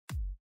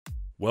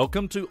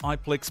Welcome to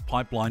Iplex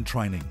Pipeline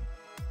Training.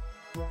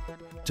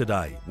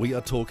 Today, we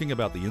are talking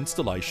about the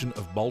installation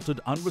of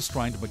bolted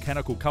unrestrained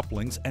mechanical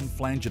couplings and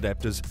flange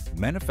adapters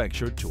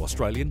manufactured to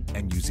Australian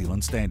and New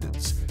Zealand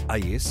standards,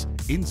 AS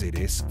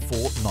NZS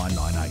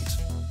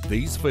 4998.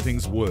 These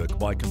fittings work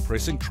by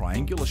compressing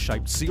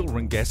triangular-shaped seal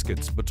ring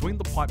gaskets between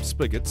the pipe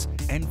spigots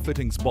and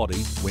fittings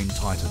body when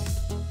tightened.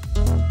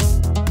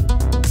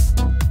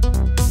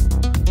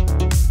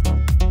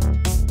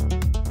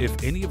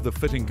 If any of the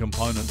fitting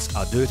components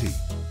are dirty,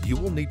 you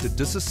will need to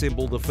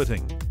disassemble the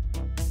fitting.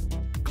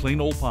 Clean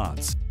all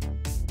parts.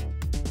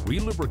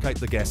 Re-lubricate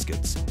the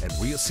gaskets and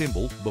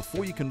reassemble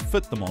before you can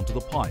fit them onto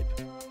the pipe.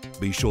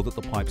 Be sure that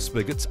the pipe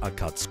spigots are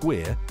cut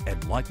square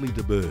and lightly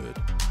deburred.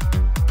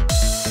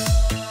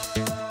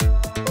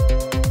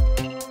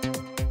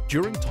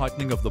 During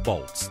tightening of the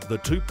bolts, the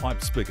two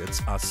pipe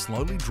spigots are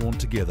slowly drawn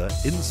together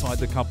inside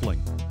the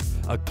coupling.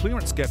 A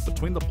clearance gap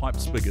between the pipe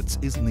spigots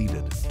is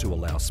needed to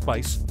allow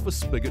space for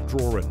spigot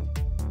draw-in.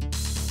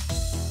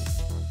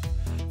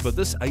 For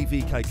this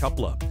AVK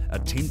coupler, a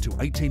 10 to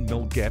 18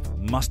 mm gap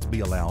must be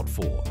allowed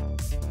for.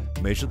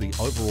 Measure the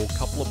overall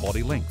coupler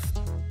body length.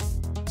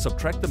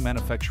 Subtract the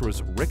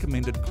manufacturer's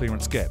recommended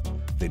clearance gap,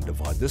 then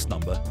divide this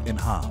number in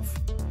half.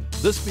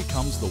 This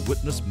becomes the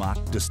witness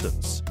mark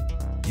distance.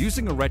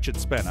 Using a ratchet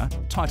spanner,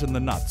 tighten the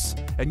nuts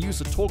and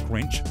use a torque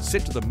wrench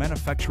set to the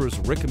manufacturer's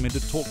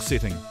recommended torque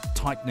setting,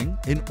 tightening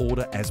in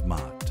order as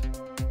marked.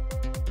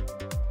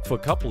 For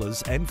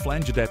couplers and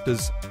flange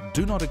adapters,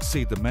 do not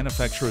exceed the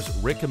manufacturer's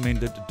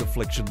recommended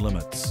deflection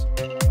limits.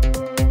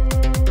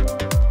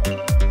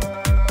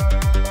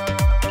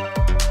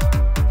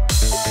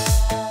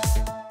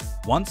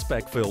 Once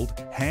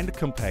backfilled, hand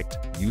compact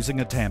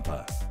using a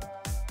tamper.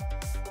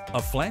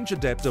 A flange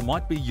adapter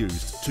might be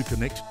used to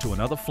connect to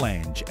another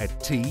flange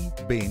at T,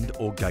 bend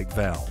or gate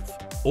valve.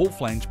 All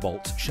flange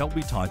bolts shall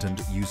be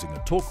tightened using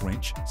a torque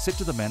wrench set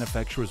to the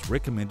manufacturer's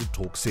recommended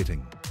torque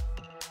setting.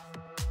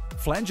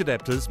 Flange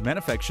adapters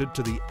manufactured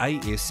to the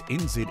AS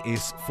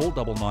NZS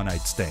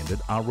 4998 standard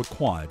are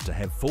required to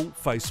have full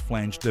face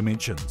flange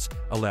dimensions,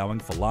 allowing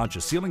for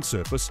larger sealing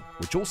surface,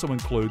 which also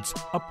includes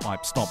a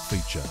pipe stop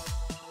feature.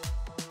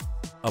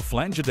 A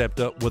flange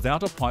adapter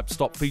without a pipe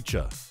stop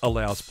feature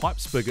allows pipe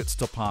spigots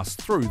to pass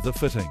through the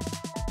fitting.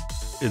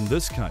 In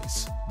this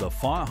case, the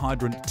fire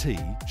hydrant T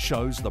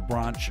shows the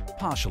branch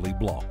partially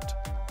blocked.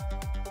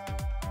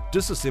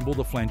 Disassemble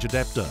the flange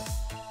adapter,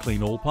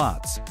 clean all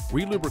parts,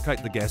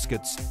 re-lubricate the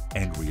gaskets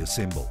and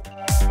reassemble.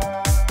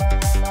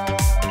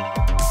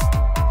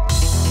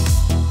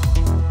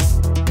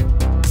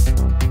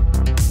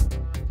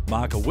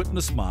 Mark a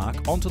witness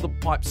mark onto the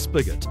pipe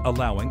spigot,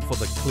 allowing for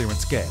the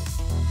clearance gap.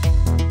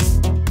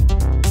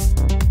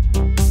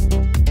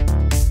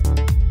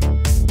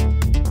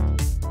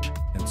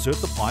 Insert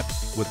the pipe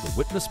with the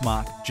witness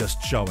mark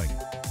just showing.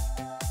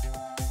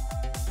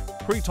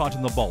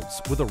 Pre-tighten the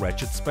bolts with a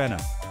ratchet spanner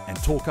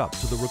and torque up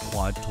to the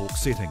required torque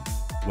setting.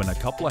 When a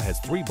coupler has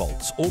 3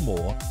 bolts or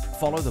more,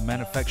 follow the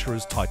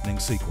manufacturer's tightening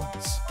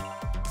sequence.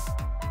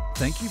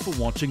 Thank you for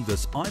watching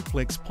this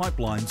Iplex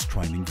Pipelines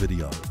training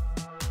video.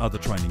 Other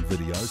training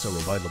videos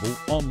are available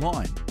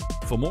online.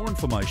 For more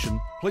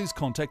information, please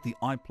contact the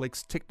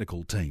Iplex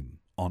technical team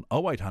on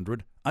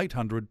 0800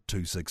 800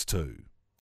 262.